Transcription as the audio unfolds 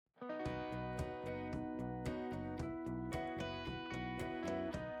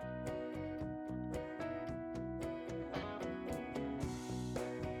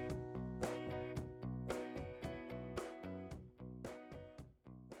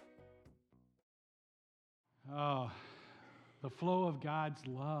Oh, the flow of God's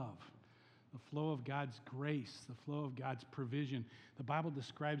love, the flow of God's grace, the flow of God's provision. The Bible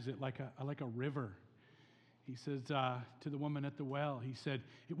describes it like a river. He says to the woman at the well, he said,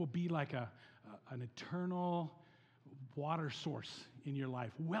 it will be like an eternal water source in your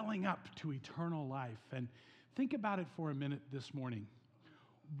life, welling up to eternal life. And think about it for a minute this morning.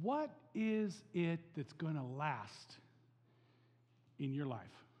 What is it that's going to last in your life?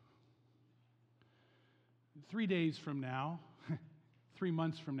 3 days from now, 3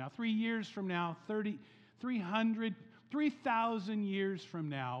 months from now, 3 years from now, 300, 3,000 years from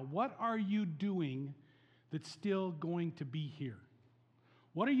now, what are you doing that's still going to be here?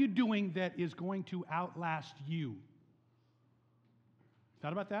 What are you doing that is going to outlast you?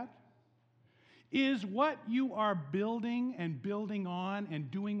 Thought about that? Is what you are building and building on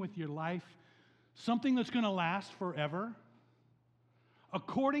and doing with your life something that's going to last forever?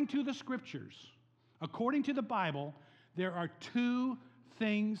 According to the Scriptures, according to the Bible, there are two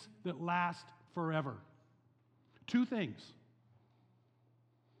things that last forever. Two things.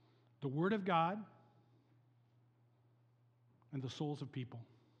 The Word of God and the souls of people.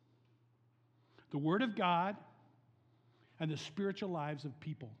 The Word of God and the spiritual lives of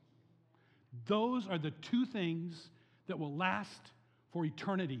people. Those are the two things that will last for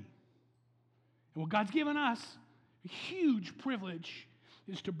eternity. And what God's given us, a huge privilege,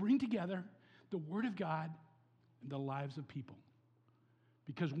 is to bring together the Word of God and the lives of people.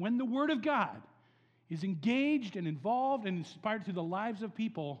 Because when the Word of God is engaged and involved and inspired to the lives of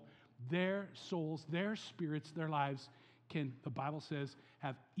people, their souls, their spirits, their lives can, the Bible says,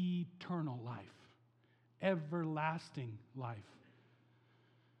 have eternal life, everlasting life.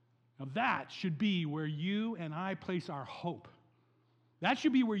 Now that should be where you and I place our hope. That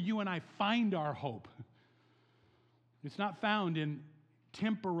should be where you and I find our hope. It's not found in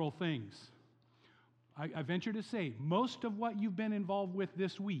temporal things. I venture to say, most of what you've been involved with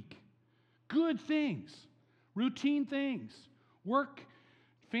this week, good things, routine things, work,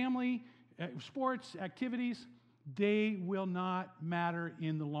 family, sports, activities, they will not matter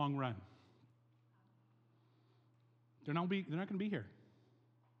in the long run. They're not going to be here.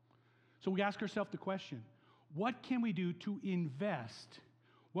 So we ask ourselves the question, what can we do to invest?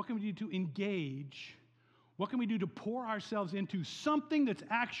 What can we do to engage? What can we do to pour ourselves into something that's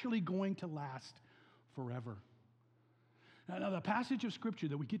actually going to last forever? Now, the passage of Scripture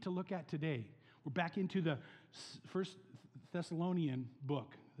that we get to look at today, we're back into the First Thessalonian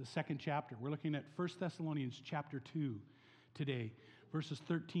book, the second chapter. We're looking at 1 Thessalonians chapter 2 today, verses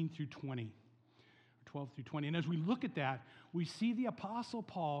 13 through 20, 12 through 20. And as we look at that, we see the Apostle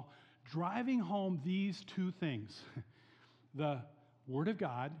Paul driving home these two things, the Word of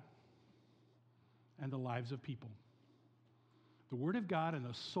God and the lives of people. The Word of God and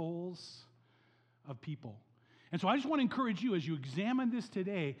the souls of people. And so I just want to encourage you as you examine this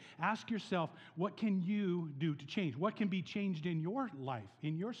today, ask yourself, what can you do to change? What can be changed in your life,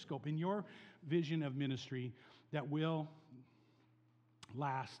 in your scope, in your vision of ministry that will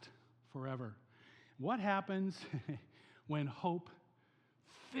last forever? What happens when hope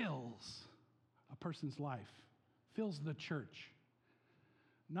fills a person's life, fills the church?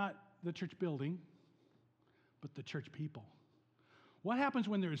 Not the church building, but the church people. What happens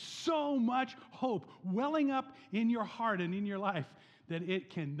when there is so much hope welling up in your heart and in your life that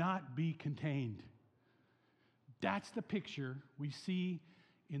it cannot be contained? That's the picture we see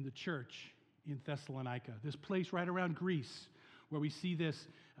in the church in Thessalonica, this place right around Greece, where we see this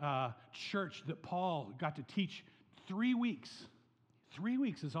church that Paul got to teach 3 weeks. 3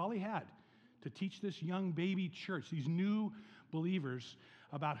 weeks is all he had to teach this young baby church, these new believers,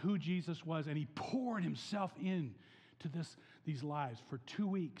 about who Jesus was, and he poured himself in to these lives for 2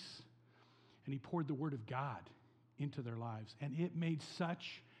 weeks, and he poured the Word of God into their lives, and it made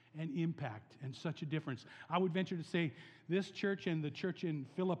such an impact and such a difference. I would venture to say this church and the church in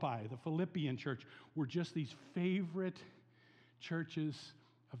Philippi, the Philippian church, were just these favorite churches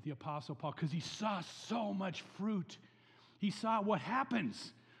of the Apostle Paul because he saw so much fruit. He saw what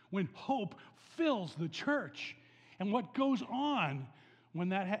happens when hope fills the church and what goes on when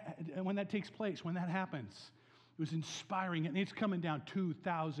that takes place, when that happens. It was inspiring, and it's coming down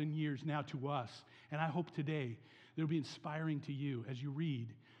 2,000 years now to us. And I hope today it'll be inspiring to you as you read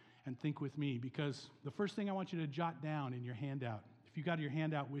and think with me, because the first thing I want you to jot down in your handout, if you got your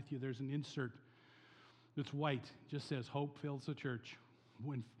handout with you, there's an insert that's white. It just says, hope fills the church.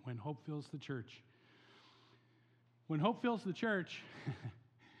 When hope fills the church. When hope fills the church,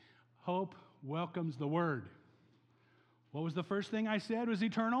 hope welcomes the Word. What was the first thing I said was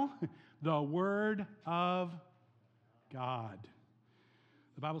eternal? The Word of God.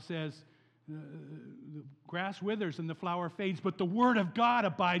 The Bible says The grass withers and the flower fades, but the word of God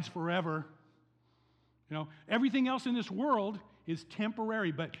abides forever. You know, everything else in this world is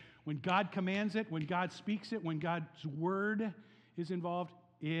temporary, but when God commands it, when God speaks it, when God's word is involved,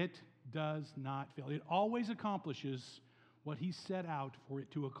 it does not fail. It always accomplishes what he set out for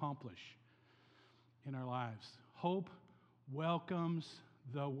it to accomplish in our lives. Hope welcomes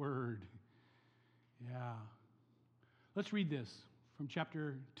the word. Yeah. Let's read this from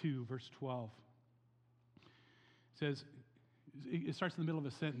chapter 2, verse 12. It says, it starts in the middle of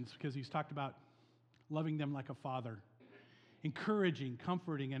a sentence because he's talked about loving them like a father, encouraging,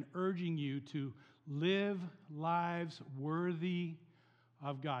 comforting, and urging you to live lives worthy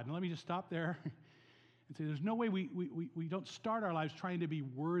of God. Now let me just stop there and say there's no way we don't start our lives trying to be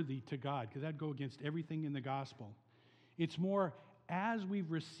worthy to God, because that'd go against everything in the gospel. It's more as we've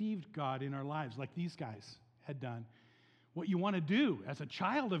received God in our lives, like these guys had done, what you want to do as a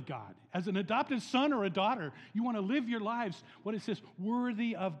child of God, as an adopted son or a daughter, you want to live your lives, what it says,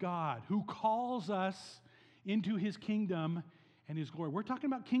 worthy of God, who calls us into his kingdom and his glory. We're talking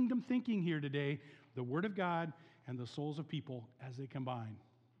about kingdom thinking here today, the word of God and the souls of people as they combine.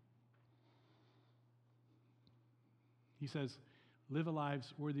 He says, live a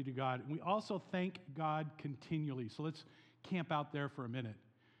lives worthy to God. And we also thank God continually. So let's camp out there for a minute.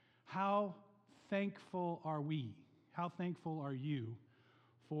 How thankful are we? How thankful are you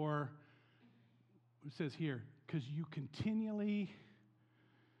for, it says here, because you continually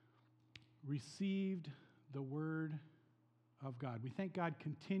received the word of God. We thank God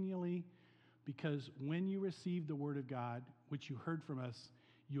continually because when you received the word of God, which you heard from us,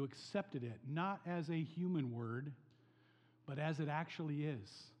 you accepted it, not as a human word, but as it actually is,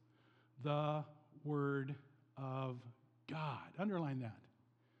 the word of God. Underline that.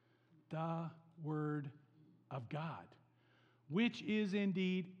 The word of God, which is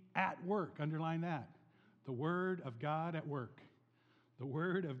indeed at work. Underline that. The word of God at work. The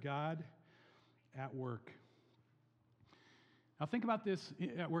word of God at work. Now think about this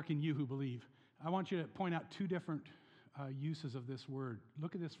at work in you who believe. I want you to point out two different uses of this word.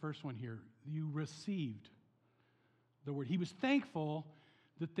 Look at this first one here. You received the word. He was thankful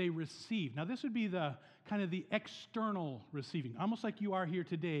that they received. Now this would be the kind of the external receiving. Almost like you are here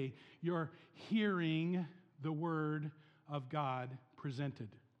today. You're hearing the word of God presented.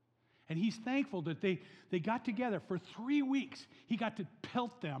 And he's thankful that they got together for 3 weeks. He got to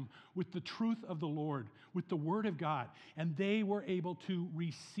pelt them with the truth of the Lord, with the word of God, and they were able to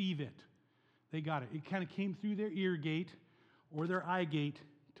receive it. They got it. It kind of came through their ear gate or their eye gate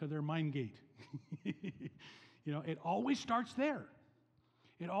to their mind gate. You know, it always starts there.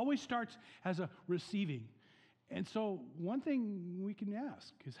 It always starts as a receiving. And so one thing we can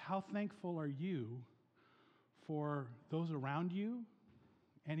ask is, how thankful are you for those around you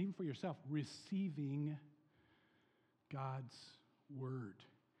and even for yourself receiving God's word?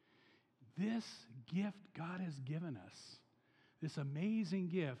 This gift God has given us, this amazing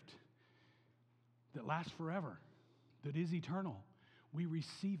gift that lasts forever, that is eternal, we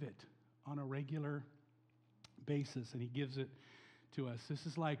receive it on a regular basis, and he gives it to us. This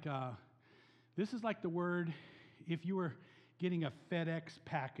is like the word if you were getting a FedEx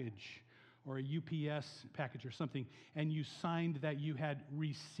package or a UPS package or something, and you signed that you had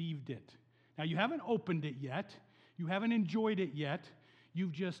received it. Now, you haven't opened it yet. You haven't enjoyed it yet.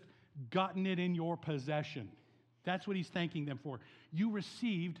 You've just gotten it in your possession. That's what he's thanking them for. You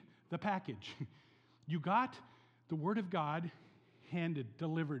received the package. You got the word of God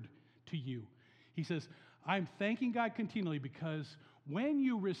delivered to you. He says, I'm thanking God continually because when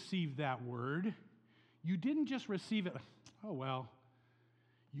you received that word, you didn't just receive it, oh, well,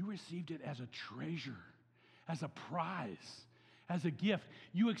 you received it as a treasure, as a prize, as a gift.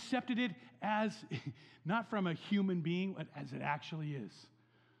 You accepted it as, not from a human being, but as it actually is,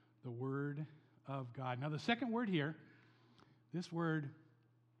 the word of God. Now, the second word here, this word,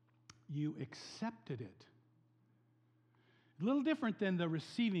 you accepted it. A little different than the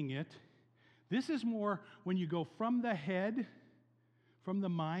receiving it. This is more when you go from the head, from the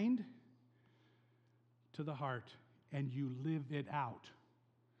mind, to the heart, and you live it out.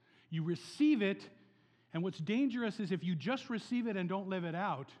 You receive it, and what's dangerous is if you just receive it and don't live it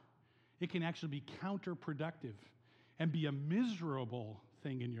out, it can actually be counterproductive and be a miserable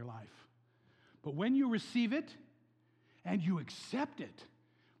thing in your life. But when you receive it and you accept it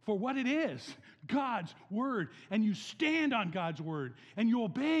for what it is, God's word, and you stand on God's word, and you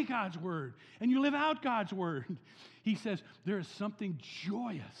obey God's word, and you live out God's word, he says there is something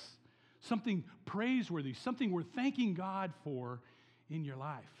joyous, something praiseworthy, something worth thanking God for in your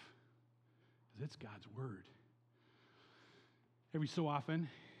life. Because it's God's word. Every so often,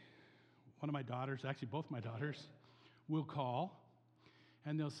 one of my daughters, actually both my daughters, will call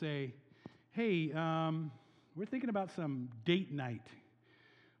and they'll say, hey, we're thinking about some date night.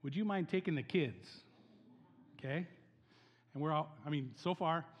 Would you mind taking the kids? Okay? And we're all, so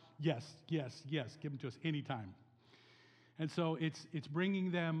far, yes, give them to us anytime. And so it's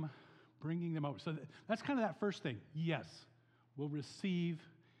bringing them over. So that's kind of that first thing. Yes, we'll receive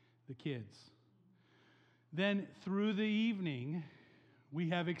the kids. Then through the evening, we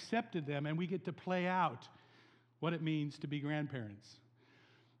have accepted them and we get to play out what it means to be grandparents.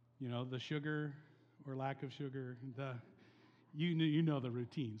 You know, the sugar or lack of sugar, you know the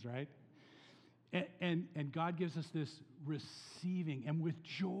routines, right? And God gives us this receiving, and with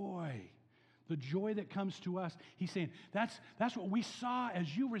joy, the joy that comes to us. He's saying, that's what we saw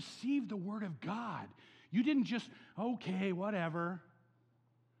as you received the Word of God. You didn't just, okay, whatever.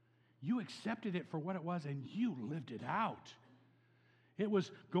 You accepted it for what it was, and you lived it out. It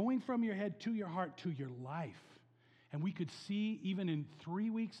was going from your head to your heart to your life. And we could see, even in 3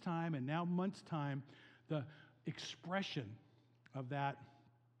 weeks' time and now months' time, the expression of that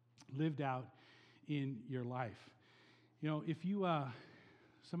lived out in your life. You know, if you,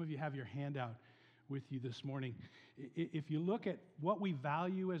 some of you have your handout with you this morning. If you look at what we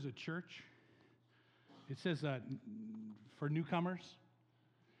value as a church, it says for newcomers,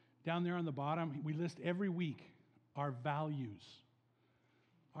 down there on the bottom, we list every week our values.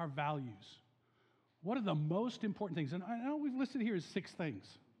 Our values. What are the most important things? And I know we've listed here as 6 things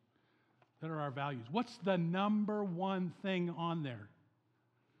that are our values. What's the number one thing on there?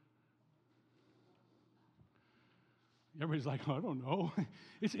 Everybody's like, oh, I don't know.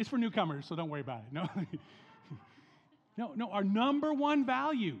 It's for newcomers, so don't worry about it. No, our number one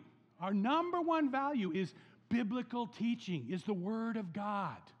value is biblical teaching, is the Word of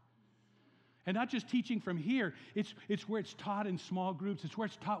God. And not just teaching from here, it's where it's taught in small groups, it's where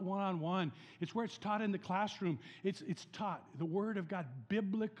it's taught one-on-one, it's where it's taught in the classroom, it's taught, the Word of God,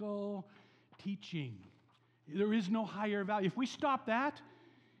 biblical teaching. There is no higher value. If we stop that,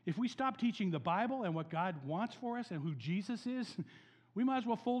 if we stop teaching the Bible and what God wants for us and who Jesus is, we might as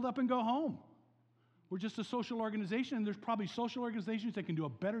well fold up and go home. We're just a social organization, and there's probably social organizations that can do a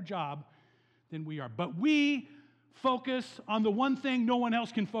better job than we are. But we focus on the one thing no one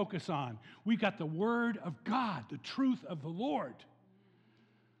else can focus on. We've got the Word of God, the truth of the Lord.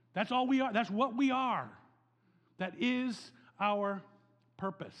 That's all we are. That's what we are. That is our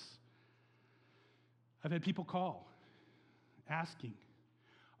purpose. I've had people call asking,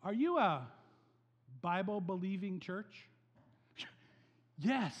 are you a Bible-believing church?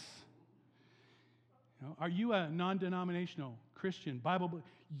 Yes. You know, are you a non-denominational Christian Bible?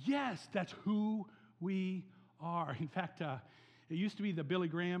 Yes, that's who we are. In fact, it used to be the Billy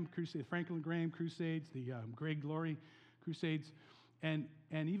Graham Crusade, Franklin Graham Crusades, the Greg Laurie Crusades, and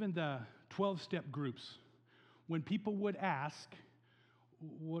even the 12-step groups. When people would ask,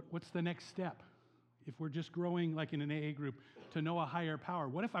 what's the next step? If we're just growing like in an AA group to know a higher power,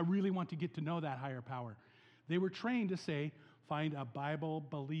 what if I really want to get to know that higher power? They were trained to say, find a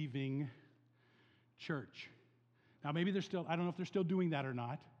Bible-believing church. Now, maybe they're still, I don't know if they're still doing that or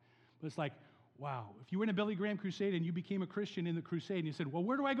not, but it's like, wow, if you were in a Billy Graham crusade and you became a Christian in the crusade and you said, well,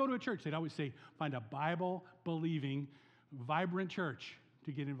 where do I go to a church? They'd always say, find a Bible-believing, vibrant church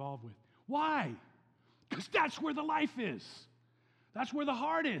to get involved with. Why? Because that's where the life is. That's where the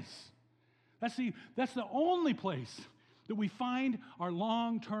heart is. That's the only place that we find our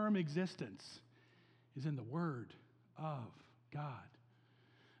long-term existence is in the Word of God.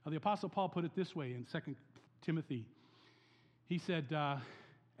 Now, the Apostle Paul put it this way in 2 Timothy. He said,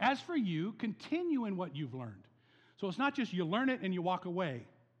 as for you, continue in what you've learned. So it's not just you learn it and you walk away.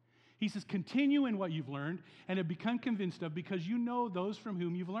 He says, continue in what you've learned and have become convinced of because you know those from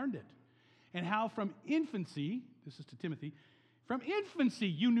whom you've learned it. And how from infancy, this is to Timothy, from infancy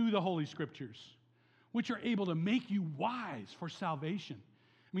you knew the Holy Scriptures, which are able to make you wise for salvation.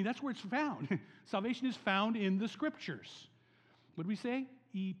 I mean, that's where it's found. Salvation is found in the Scriptures. What do we say?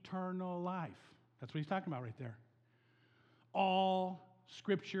 Eternal life. That's what he's talking about right there. All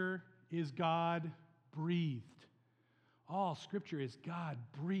Scripture is God-breathed. All Scripture is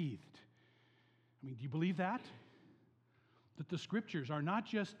God-breathed. I mean, do you believe that? That the Scriptures are not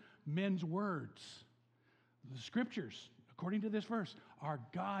just men's words. The Scriptures, according to this verse, are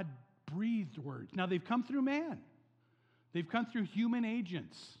God-breathed words. Now, they've come through man. They've come through human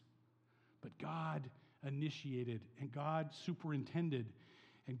agents. But God initiated, and God superintended,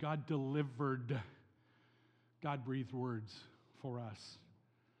 and God delivered God-breathed words for us.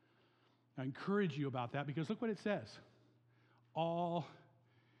 I encourage you about that because look what it says. All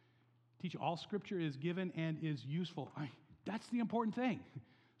Scripture is given and is useful. That's the important thing.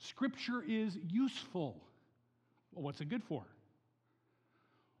 Scripture is useful. Well, what's it good for?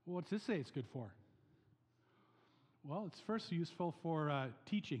 Well, what's this say it's good for? Well, it's first useful for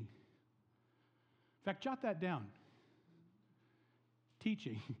teaching. In fact, jot that down.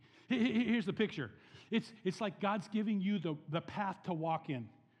 Teaching. Here's the picture. It's like God's giving you the path to walk in.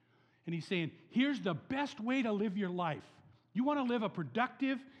 And he's saying, here's the best way to live your life. You want to live a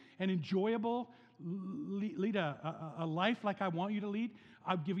productive and enjoyable, lead a life like I want you to lead?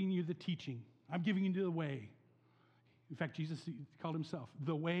 I'm giving you the teaching. I'm giving you the way. In fact, Jesus called himself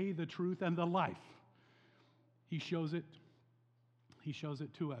the way, the truth, and the life. He shows it. He shows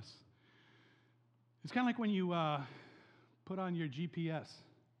it to us. It's kind of like when you put on your GPS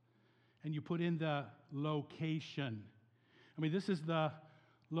and you put in the location. I mean, this is the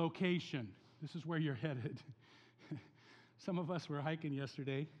location. This is where you're headed. Some of us were hiking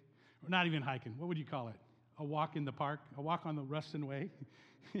yesterday. Or not even hiking. What would you call it? A walk in the park? A walk on the Ruston Way?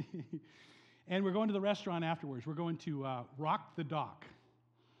 And we're going to the restaurant afterwards. We're going to Rock the Dock.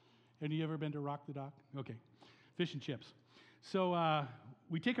 Have you ever been to Rock the Dock? Okay. Fish and chips. So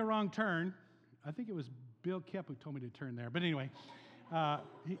we take a wrong turn. I think it was Bill Kep who told me to turn there. But anyway,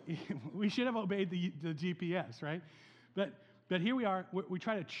 we should have obeyed the GPS, right? But here we are. We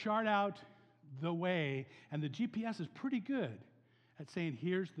try to chart out the way, and the GPS is pretty good at saying,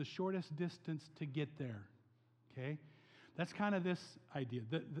 here's the shortest distance to get there, okay? That's kind of this idea,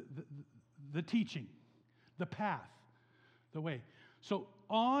 the teaching, the path, the way. So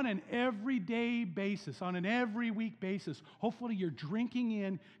on an everyday basis, on an every week basis, hopefully you're drinking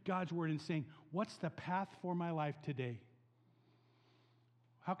in God's word and saying, what's the path for my life today?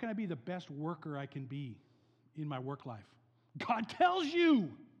 How can I be the best worker I can be in my work life? God tells you.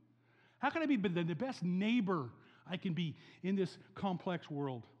 How can I be the best neighbor I can be in this complex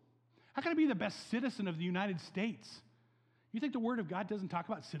world? How can I be the best citizen of the United States? You think the Word of God doesn't talk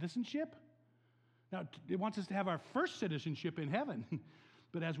about citizenship? Now, it wants us to have our first citizenship in heaven.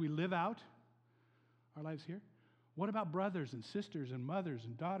 But as we live out our lives here, what about brothers and sisters and mothers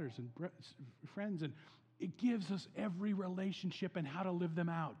and daughters and friends? And it gives us every relationship and how to live them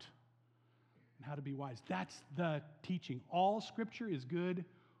out and how to be wise. That's the teaching. All Scripture is good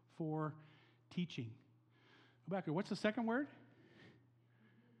for teaching. Go back here. What's the second word?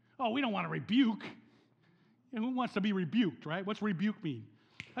 Oh, we don't want to rebuke. And who wants to be rebuked, right? What's rebuke mean?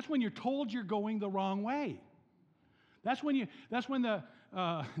 That's when you're told you're going the wrong way. That's when the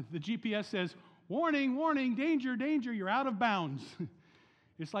GPS says, warning, warning, danger, danger, you're out of bounds.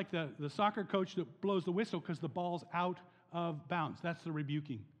 It's like the soccer coach that blows the whistle because the ball's out of bounds. That's the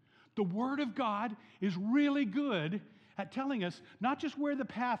rebuking. The Word of God is really good at telling us not just where the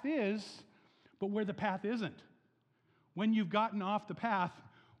path is, but where the path isn't. When you've gotten off the path,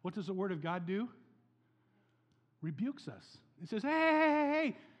 what does the Word of God do? Rebukes us. It says,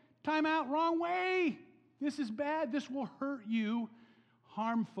 hey, time out, wrong way. This is bad. This will hurt you,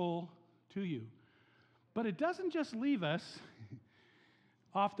 harmful to you. But it doesn't just leave us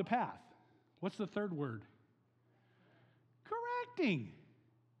off the path. What's the third word? Correcting.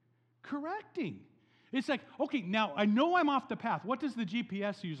 Correcting. It's like, okay, now I know I'm off the path. What does the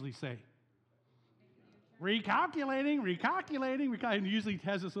GPS usually say? Recalculating. It usually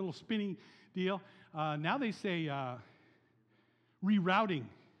has this little spinning deal. Now they say rerouting.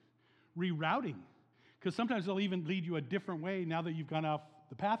 Because sometimes they'll even lead you a different way now that you've gone off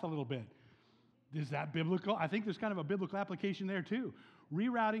the path a little bit. Is that biblical? I think there's kind of a biblical application there too.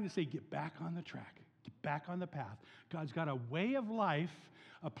 Rerouting to say, get back on the track. Get back on the path. God's got a way of life,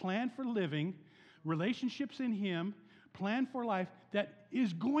 a plan for living, relationships in Him, plan for life that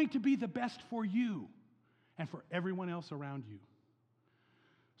is going to be the best for you and for everyone else around you.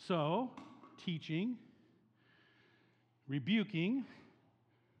 So, teaching, rebuking,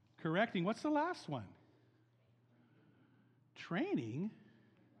 correcting. What's the last one? Training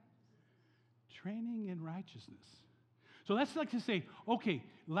in righteousness. So that's like to say, okay,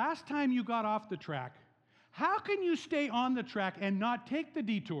 last time you got off the track, how can you stay on the track and not take the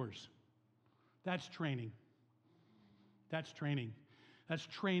detours? That's training. That's training. That's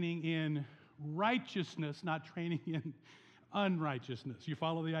training in righteousness, not training in unrighteousness. You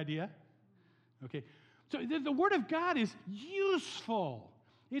follow the idea? Okay. So the Word of God is useful.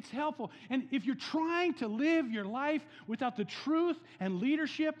 It's helpful. And if you're trying to live your life without the truth and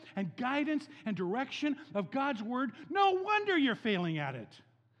leadership and guidance and direction of God's Word, no wonder you're failing at it.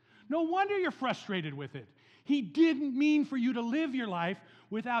 No wonder you're frustrated with it. He didn't mean for you to live your life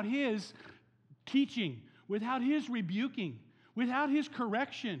without His teaching, without His rebuking, without His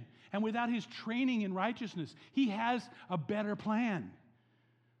correction, and without His training in righteousness. He has a better plan.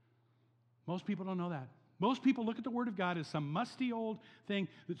 Most people don't know that. Most people look at the Word of God as some musty old thing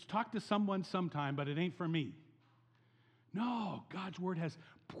that's talked to someone sometime, but it ain't for me. No, God's Word has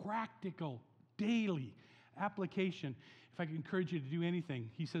practical, daily application. If I could encourage you to do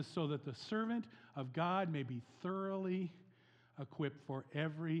anything, he says, so that the servant of God may be thoroughly equipped for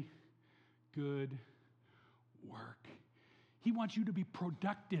every good work. He wants you to be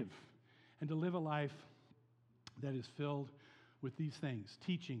productive and to live a life that is filled with these things: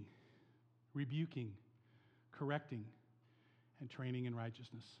 teaching, rebuking, correcting, and training in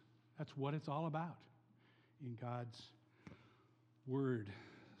righteousness. That's what it's all about in God's Word.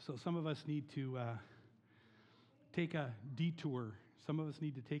 So some of us need to take a detour. Some of us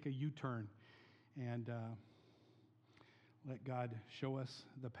need to take a U-turn and let God show us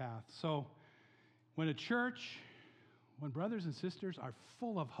the path. So when a church, when brothers and sisters are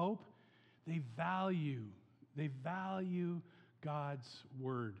full of hope, they value God's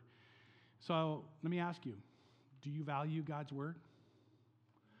Word. So let me ask you, do you value God's Word?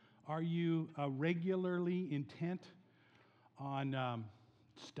 Are you regularly intent on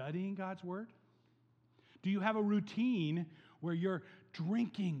studying God's Word? Do you have a routine where you're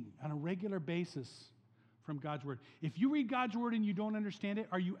drinking on a regular basis from God's Word? If you read God's Word and you don't understand it,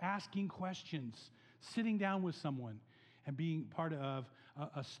 are you asking questions, sitting down with someone and being part of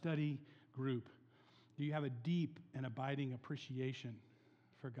a study group? Do you have a deep and abiding appreciation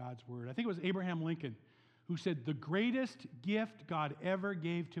for God's Word? I think it was Abraham Lincoln who said the greatest gift God ever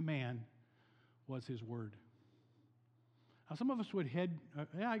gave to man was His Word. Now, some of us would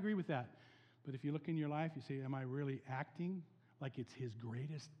I agree with that. But if you look in your life, you say, am I really acting like it's His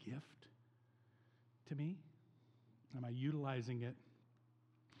greatest gift to me? Am I utilizing it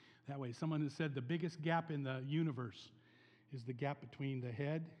that way? Someone has said the biggest gap in the universe is the gap between the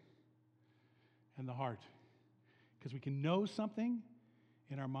head and the heart. Because we can know something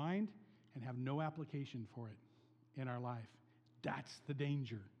in our mind and have no application for it in our life. That's the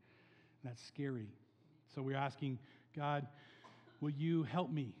danger. That's scary. So we're asking, God, will you help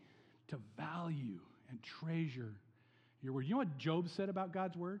me to value and treasure your Word? You know what Job said about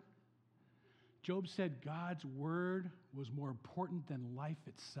God's Word? Job said God's Word was more important than life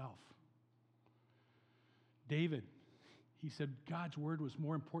itself. David, he said God's Word was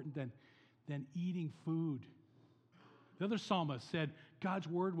more important than eating food. The other psalmist said God's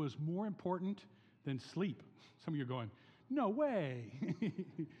Word was more important than sleep. Some of you are going, no way.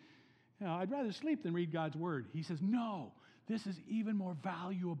 I'd rather sleep than read God's Word. He says, no, this is even more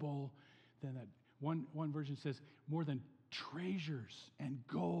valuable than that. One version says, more than treasures and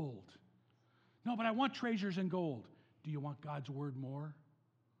gold. No, but I want treasures and gold. Do you want God's Word more?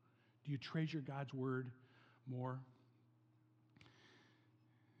 Do you treasure God's Word more?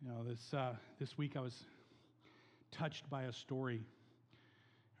 This week I was touched by a story.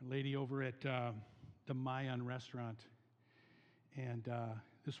 A lady over at the Mayan restaurant. And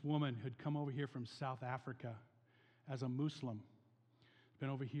this woman had come over here from South Africa as a Muslim. Been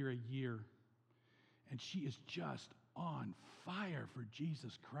over here a year. And she is just on fire for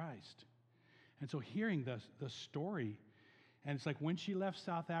Jesus Christ. And so hearing the story, and it's like when she left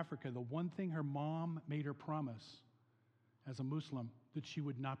South Africa, the one thing her mom made her promise as a Muslim, that she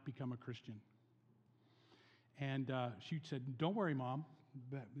would not become a Christian. And she said, don't worry, Mom,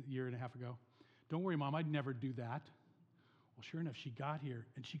 a year and a half ago. Don't worry, Mom, I'd never do that. Well, sure enough, she got here,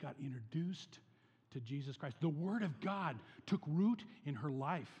 and she got introduced to Jesus Christ. The Word of God took root in her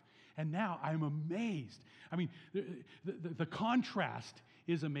life. And now I'm amazed. I mean, the contrast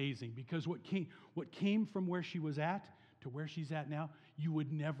is amazing, because what came from where she was at to where she's at now, you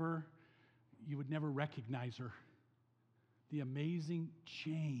would never recognize her. The amazing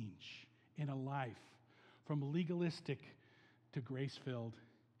change in a life from legalistic to grace-filled.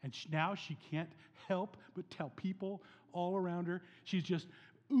 And now she can't help but tell people all around her. She's just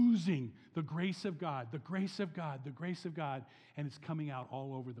oozing the grace of God, the grace of God, the grace of God, and it's coming out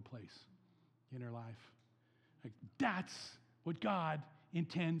all over the place in her life. Like, that's what God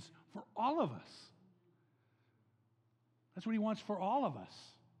intends for all of us. That's what He wants for all of us,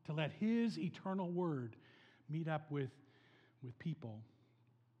 to let His eternal Word meet up with people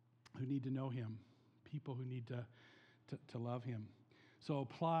who need to know Him, people who need to love Him. So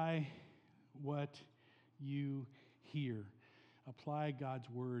apply what you hear. Apply God's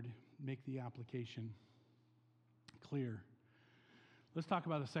Word. Make the application clear. Let's talk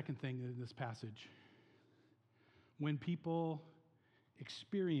about the second thing in this passage. When people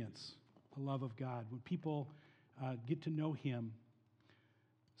experience the love of God, when people get to know Him,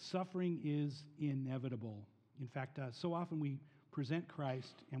 suffering is inevitable. In fact, so often we present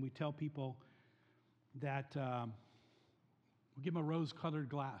Christ and we tell people that we give them a rose-colored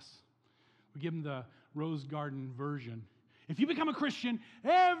glass. We give them the rose garden version. If you become a Christian,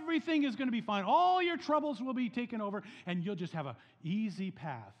 everything is going to be fine. All your troubles will be taken over, and you'll just have an easy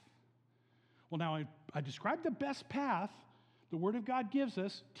path. Well, now I described the best path the Word of God gives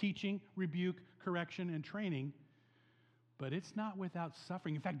us: teaching, rebuke, correction, and training. But it's not without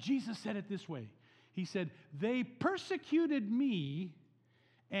suffering. In fact, Jesus said it this way. He said, "They persecuted me,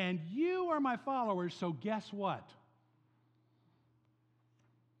 and you are my followers, so guess what?"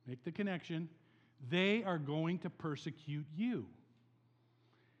 Make the connection. They are going to persecute you.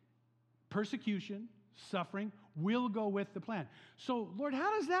 Persecution, suffering, will go with the plan. So, Lord,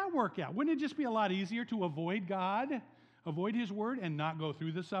 how does that work out? Wouldn't it just be a lot easier to avoid God, avoid His Word, and not go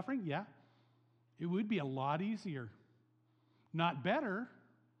through the suffering? Yeah, it would be a lot easier. Not better,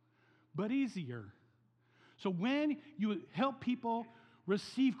 but easier. So when you help people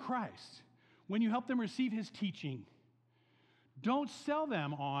receive Christ, when you help them receive His teaching, don't sell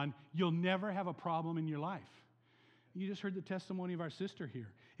them on, you'll never have a problem in your life. You just heard the testimony of our sister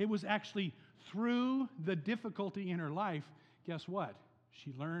here. It was actually through the difficulty in her life, guess what?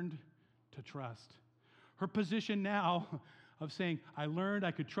 She learned to trust. Her position now of saying, I learned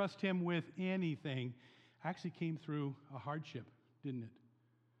I could trust Him with anything, actually came through a hardship, didn't it?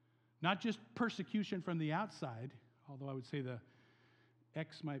 Not just persecution from the outside, although I would say the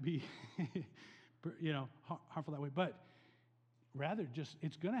X might be harmful that way, but rather just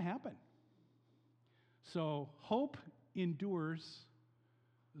it's going to happen. So hope endures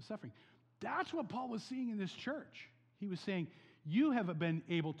the suffering. That's what Paul was seeing in this church. He was saying, you have been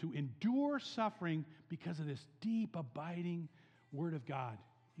able to endure suffering because of this deep, abiding Word of God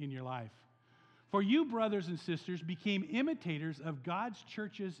in your life. For you, brothers and sisters, became imitators of God's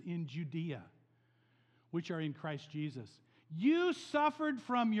churches in Judea, which are in Christ Jesus. You suffered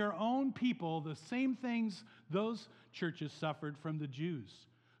from your own people the same things those churches suffered from the Jews,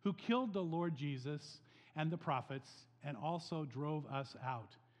 who killed the Lord Jesus and the prophets and also drove us out.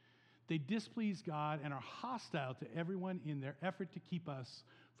 They displease God and are hostile to everyone in their effort to keep us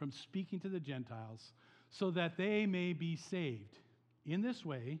from speaking to the Gentiles so that they may be saved. In this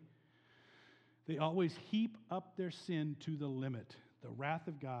way, they always heap up their sin to the limit. The wrath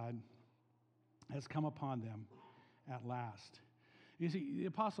of God has come upon them at last. You see, the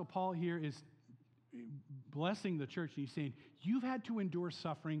Apostle Paul here is blessing the church, and he's saying, you've had to endure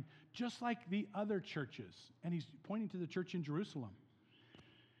suffering just like the other churches. And he's pointing to the church in Jerusalem.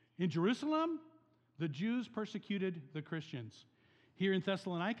 In Jerusalem, the Jews persecuted the Christians. Here in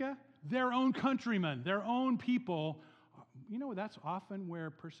Thessalonica, their own countrymen, their own people. You know, that's often where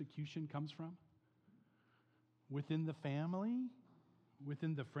persecution comes from. Within the family,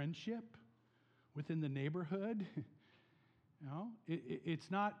 within the friendship, within the neighborhood. You know,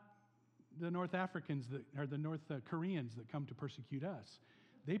 it's not the North Africans or the North Koreans that come to persecute us.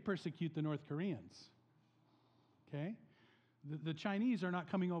 They persecute the North Koreans. Okay? The Chinese are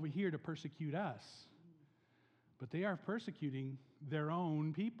not coming over here to persecute us, but they are persecuting their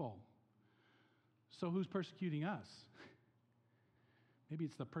own people. So who's persecuting us? Maybe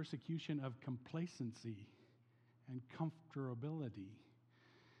it's the persecution of complacency and comfortability.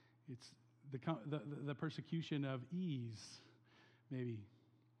 It's the persecution of ease, maybe.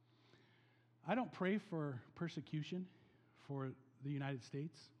 I don't pray for persecution for the United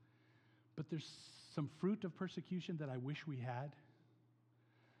States, but there's some fruit of persecution that I wish we had,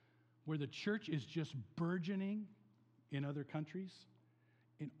 where the church is just burgeoning in other countries.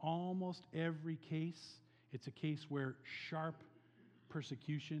 In almost every case, it's a case where sharp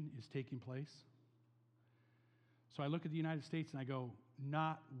persecution is taking place. So I look at the United States and I go,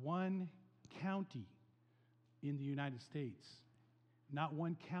 not one county in the United States, not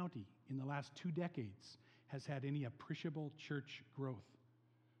one county in the last 2 decades has had any appreciable church growth.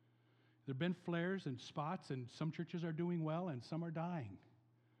 There have been flares and spots, and some churches are doing well and some are dying.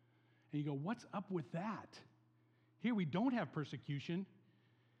 And you go, what's up with that? Here we don't have persecution.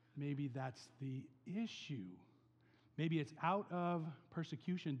 Maybe that's the issue. Maybe it's out of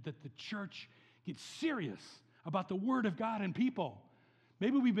persecution that the church gets serious about the Word of God and people.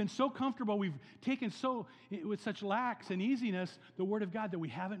 Maybe we've been so comfortable, we've taken with such lax and easiness the Word of God that we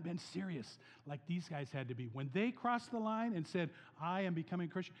haven't been serious like these guys had to be. When they crossed the line and said, I am becoming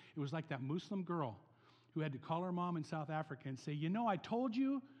a Christian, it was like that Muslim girl who had to call her mom in South Africa and say, I told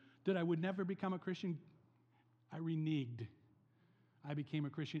you that I would never become a Christian. I reneged. I became a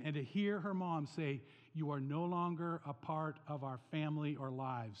Christian. And to hear her mom say, you are no longer a part of our family or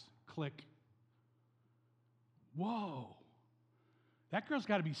lives. Click. Whoa. That girl's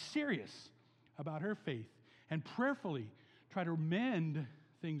got to be serious about her faith and prayerfully try to mend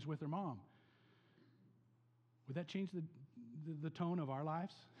things with her mom. Would that change the tone of our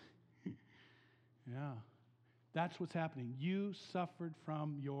lives? Yeah. That's what's happening. You suffered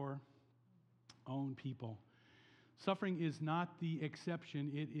from your own people. Suffering is not the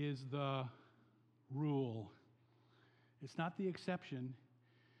exception, it is the rule. It's not the exception,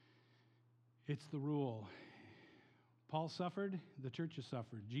 it's the rule. Paul suffered, the church has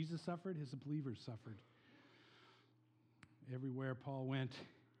suffered. Jesus suffered, his believers suffered. Everywhere Paul went,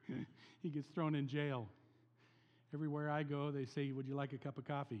 he gets thrown in jail. Everywhere I go, they say, "Would you like a cup of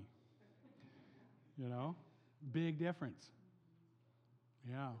coffee?" You know? Big difference.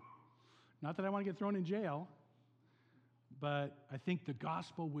 Yeah. Not that I want to get thrown in jail, but I think the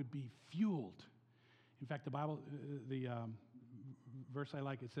gospel would be fueled. In fact, the Bible, the verse I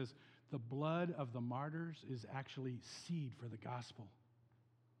like, it says, the blood of the martyrs is actually seed for the gospel.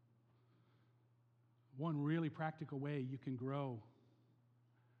 One really practical way you can grow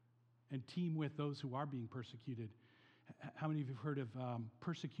and team with those who are being persecuted. How many of you have heard of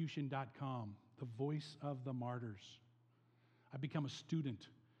persecution.com, the voice of the martyrs? I've become a student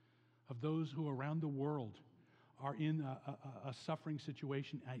of those who around the world are in a suffering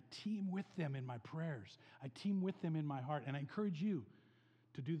situation. I team with them in my prayers. I team with them in my heart. And I encourage you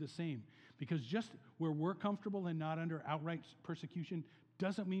to do the same. Because just where we're comfortable and not under outright persecution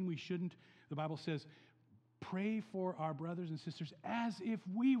doesn't mean we shouldn't. The Bible says, pray for our brothers and sisters as if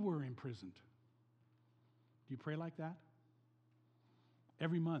we were imprisoned. Do you pray like that?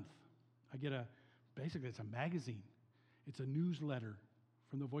 Every month, I get basically it's a magazine. It's a newsletter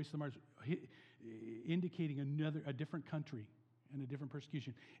from the Voice of the Martyrs indicating a different country and a different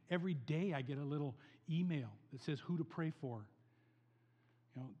persecution. Every day I get a little email that says who to pray for.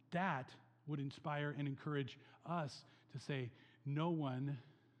 You know, that would inspire and encourage us to say, no one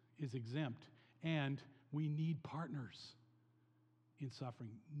is exempt, and we need partners in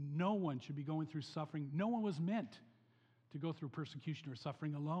suffering. No one should be going through suffering. No one was meant to go through persecution or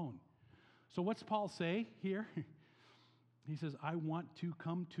suffering alone. So what's Paul say here? He says, I want to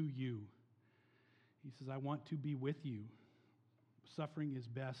come to you. He says, I want to be with you. Suffering is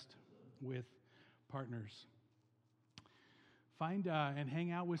best with partners. Find and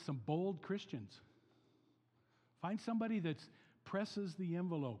hang out with some bold Christians. Find somebody that presses the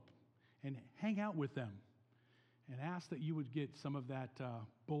envelope and hang out with them and ask that you would get some of that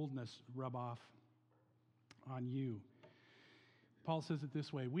boldness rub off on you. Paul says it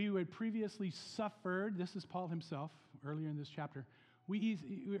this way. We had previously suffered, this is Paul himself, earlier in this chapter. We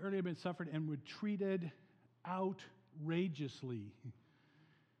earlier had been suffered and were treated outrageously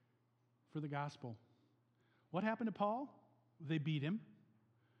for the gospel. What happened to Paul? They beat him.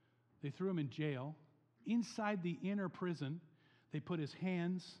 They threw him in jail. Inside the inner prison, they put his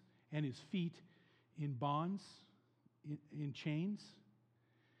hands and his feet in bonds, in chains.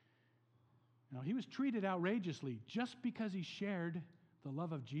 Now, he was treated outrageously just because he shared the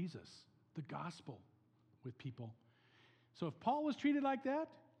love of Jesus, the gospel, with people. So if Paul was treated like that,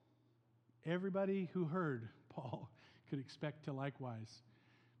 everybody who heard Paul could expect to likewise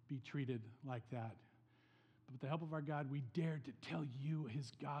be treated like that. But with the help of our God, we dared to tell you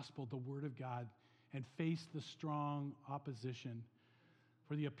his gospel, the word of God, and face the strong opposition.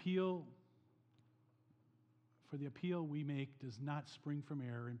 For the appeal we make does not spring from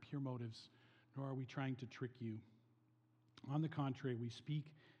error and pure motives, nor are we trying to trick you. On the contrary, we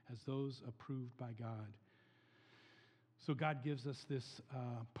speak as those approved by God. So God gives us this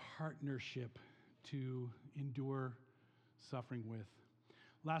partnership to endure suffering with.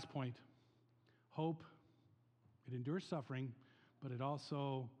 Last point, hope. It endures suffering, but it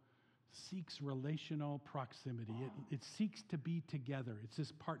also seeks relational proximity. It seeks to be together. It's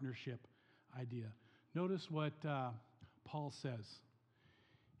this partnership idea. Notice what Paul says.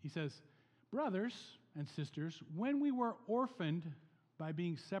 He says, brothers and sisters, when we were orphaned by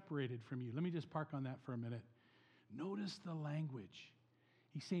being separated from you. Let me just park on that for a minute. Notice the language.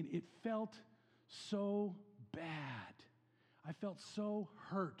 He's saying, it felt so bad. I felt so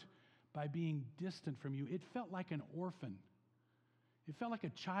hurt by being distant from you. It felt like an orphan. It felt like a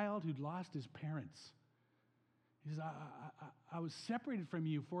child who'd lost his parents. He says, I was separated from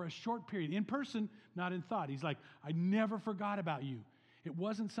you for a short period, in person, not in thought. He's like, I never forgot about you. It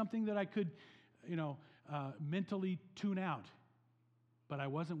wasn't something that I could, mentally tune out. But I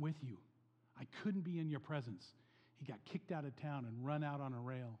wasn't with you. I couldn't be in your presence. He got kicked out of town and run out on a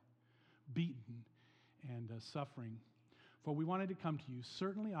rail, beaten and suffering. For we wanted to come to you.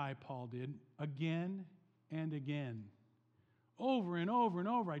 Certainly I, Paul, did, again and again. Over and over and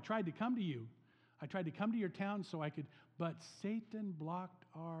over, I tried to come to you. I tried to come to your town so I could, but Satan blocked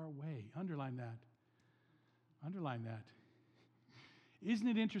our way. Underline that. Underline that. Isn't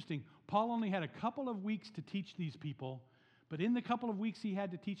it interesting? Paul only had a couple of weeks to teach these people But in the couple of weeks he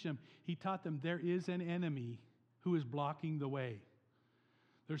had to teach them, he taught them there is an enemy who is blocking the way.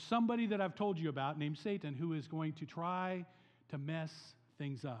 There's somebody that I've told you about named Satan who is going to try to mess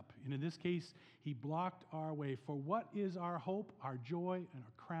things up. And in this case, he blocked our way. For what is our hope, our joy, and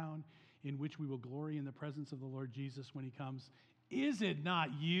our crown in which we will glory in the presence of the Lord Jesus when he comes? Is it not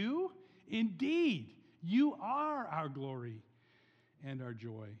you? Indeed, you are our glory and our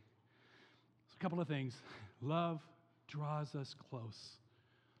joy. So a couple of things. Love draws us close.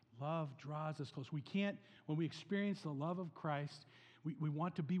 Love draws us close. We can't, when we experience the love of Christ, we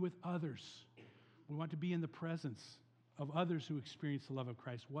want to be with others. We want to be in the presence of others who experience the love of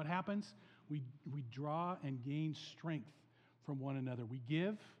Christ. What happens? We draw and gain strength from one another. We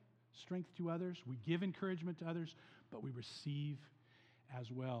give strength to others. We give encouragement to others, but we receive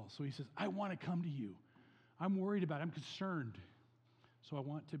as well. So he says, I want to come to you. I'm worried about it. I'm concerned. So I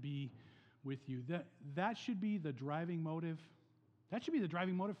want to be with you. That should be the driving motive. That should be the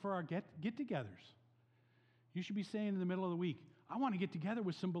driving motive for our get-togethers. You should be saying in the middle of the week, I want to get together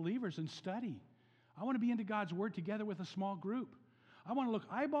with some believers and study. I want to be into God's Word together with a small group. I want to look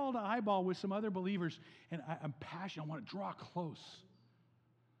eyeball to eyeball with some other believers, and I'm passionate. I want to draw close.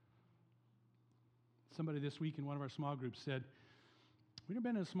 Somebody this week in one of our small groups said, we've never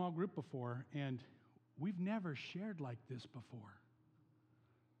been in a small group before, and we've never shared like this before.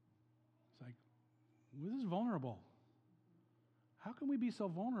 It's like, well, this is vulnerable. How can we be so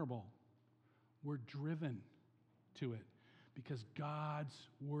vulnerable? We're driven to it because God's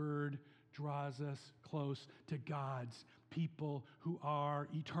Word draws us close to God's people who are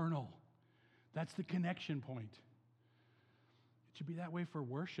eternal. That's the connection point. It should be that way for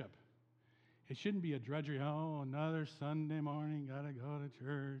worship. It shouldn't be a drudgery. Oh, another Sunday morning, gotta go to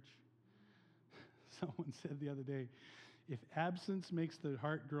church. Someone said the other day, if absence makes the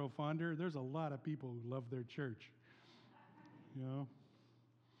heart grow fonder, there's a lot of people who love their church. You know?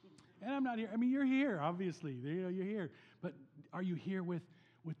 And I'm not here. I mean, you're here, obviously. You're here. But are you here with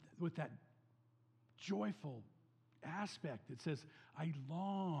that joyful aspect that says, I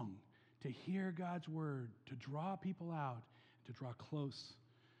long to hear God's word, to draw people out, to draw close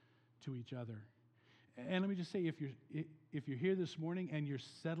to each other? And let me just say, if you're here this morning and you're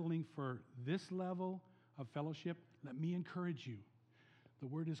settling for this level of fellowship, let me encourage you. The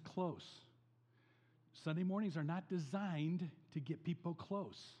word is close. Sunday mornings are not designed to get people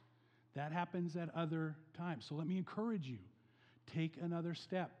close. That happens at other times. So let me encourage you. Take another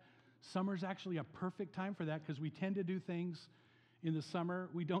step. Summer's actually a perfect time for that because we tend to do things in the summer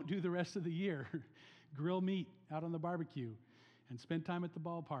we don't do the rest of the year. Grill meat out on the barbecue and spend time at the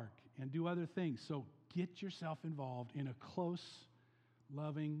ballpark and do other things. So get yourself involved in a close,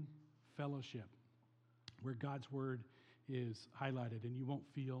 loving fellowship where God's word is highlighted and you won't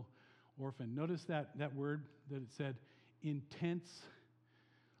feel orphaned. Notice that word that it said, intense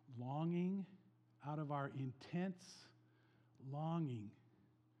longing, out of our intense longing.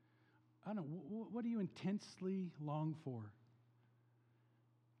 I don't know, what do you intensely long for?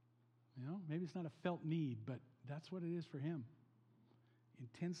 You know, maybe it's not a felt need, but that's what it is for him.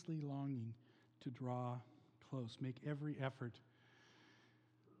 Intensely longing to draw close. Make every effort.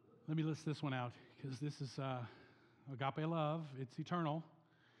 Let me list this one out, because this is agape love. It's eternal.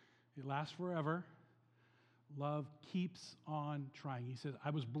 It lasts forever. Love keeps on trying. He says, I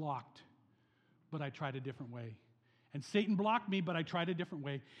was blocked, but I tried a different way. And Satan blocked me, but I tried a different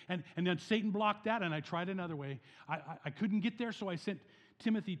way. And then Satan blocked that, and I tried another way. I couldn't get there, so I sent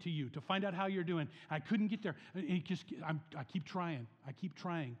Timothy to you to find out how you're doing. I couldn't get there. I keep trying. I keep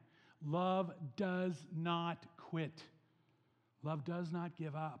trying. Love does not quit. Love does not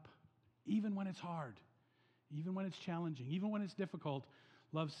give up, even when it's hard, even when it's challenging, even when it's difficult.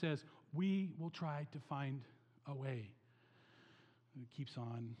 Love says, we will try to find a way. And it keeps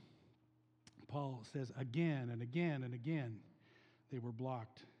on. Paul says again and again and again, they were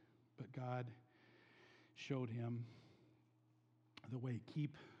blocked, but God showed him the way.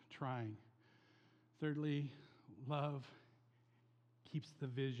 Keep trying. Thirdly, love keeps the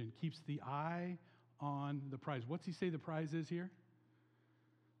vision, keeps the eye on the prize. What's he say the prize is here?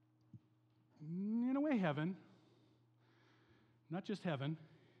 In a way, heaven. Not just heaven.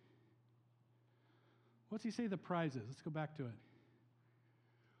 What's he say the prize is? Let's go back to it.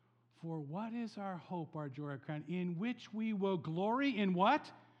 For what is our hope, our joy, our crown, in which we will glory in what?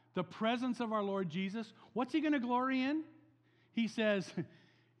 The presence of our Lord Jesus. What's he going to glory in? He says,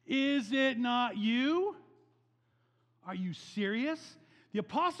 is it not you? Are you serious? The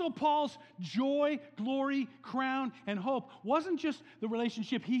Apostle Paul's joy, glory, crown, and hope wasn't just the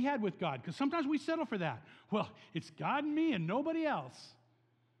relationship he had with God, because sometimes we settle for that. Well, it's God and me and nobody else.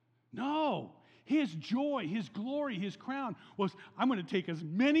 No. His joy, His glory, His crown was, I'm going to take as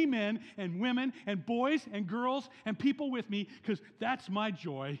many men and women and boys and girls and people with me because that's my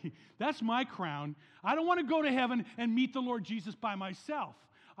joy. That's my crown. I don't want to go to heaven and meet the Lord Jesus by myself.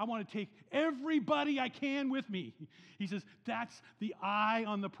 I want to take everybody I can with me. He says, that's the eye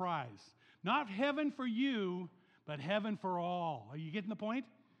on the prize. Not heaven for you, but heaven for all. Are you getting the point?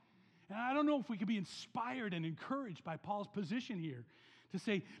 And I don't know if we could be inspired and encouraged by Paul's position here to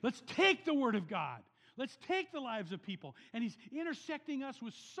say, let's take the Word of God. Let's take the lives of people. And he's intersecting us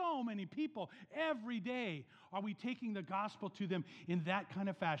with so many people every day. Are we taking the gospel to them in that kind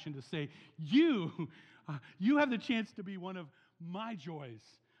of fashion to say, you have the chance to be one of my joys.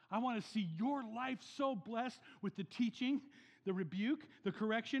 I want to see your life so blessed with the teaching, the rebuke, the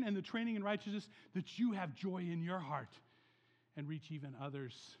correction, and the training in righteousness that you have joy in your heart and reach even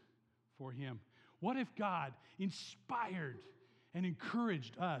others for Him. What if God inspired and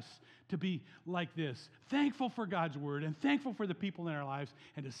encouraged us to be like this, thankful for God's Word and thankful for the people in our lives,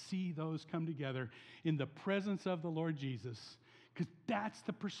 and to see those come together in the presence of the Lord Jesus? Because that's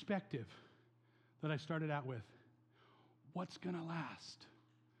the perspective that I started out with. What's going to last?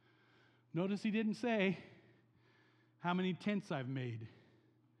 Notice he didn't say how many tents I've made.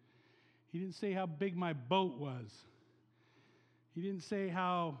 He didn't say how big my boat was. He didn't say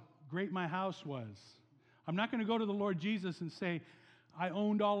how great my house was. I'm not going to go to the Lord Jesus and say, I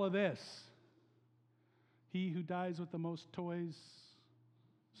owned all of this. He who dies with the most toys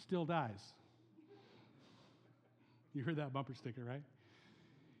still dies. You heard that bumper sticker, right?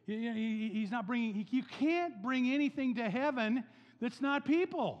 He's not bringing, you can't bring anything to heaven that's not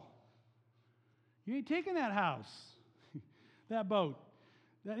people. You ain't taking that house, that boat,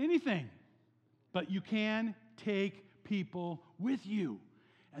 that anything. But you can take people with you.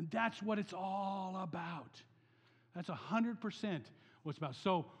 And that's what it's all about. That's 100% what it's about.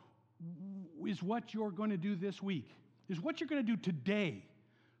 So is what you're going to do this week, is what you're going to do today,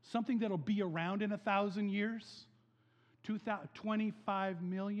 something that'll be around in 1,000 years? 25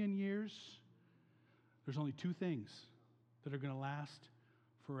 million years? There's only two things that are going to last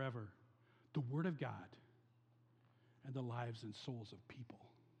forever: the Word of God and the lives and souls of people.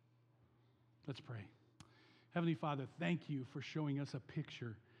 Let's pray. Heavenly Father, thank you for showing us a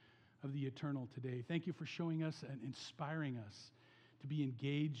picture of the eternal today. Thank you for showing us and inspiring us to be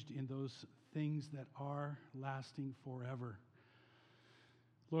engaged in those things that are lasting forever.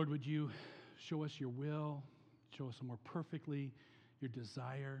 Lord, would you show us your will, show us more perfectly your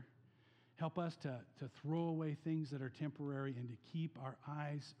desire. Help us to throw away things that are temporary and to keep our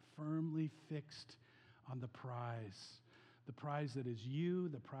eyes firmly fixed on the prize that is you,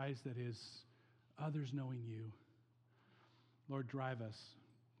 the prize that is others knowing you. Lord, drive us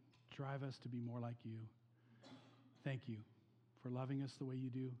to be more like you. Thank you for loving us the way you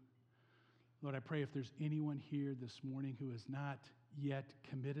do. Lord, I pray if there's anyone here this morning who has not yet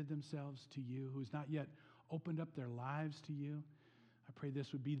committed themselves to you, who has not yet opened up their lives to you, I pray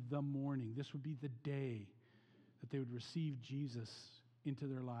this would be the morning, this would be the day that they would receive Jesus into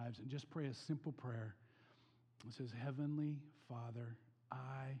their lives and just pray a simple prayer. It says, Heavenly Father,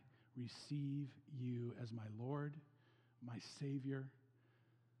 I receive you as my Lord, my Savior,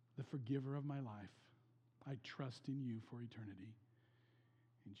 the forgiver of my life. I trust in you for eternity.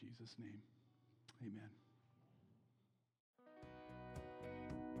 In Jesus' name, amen.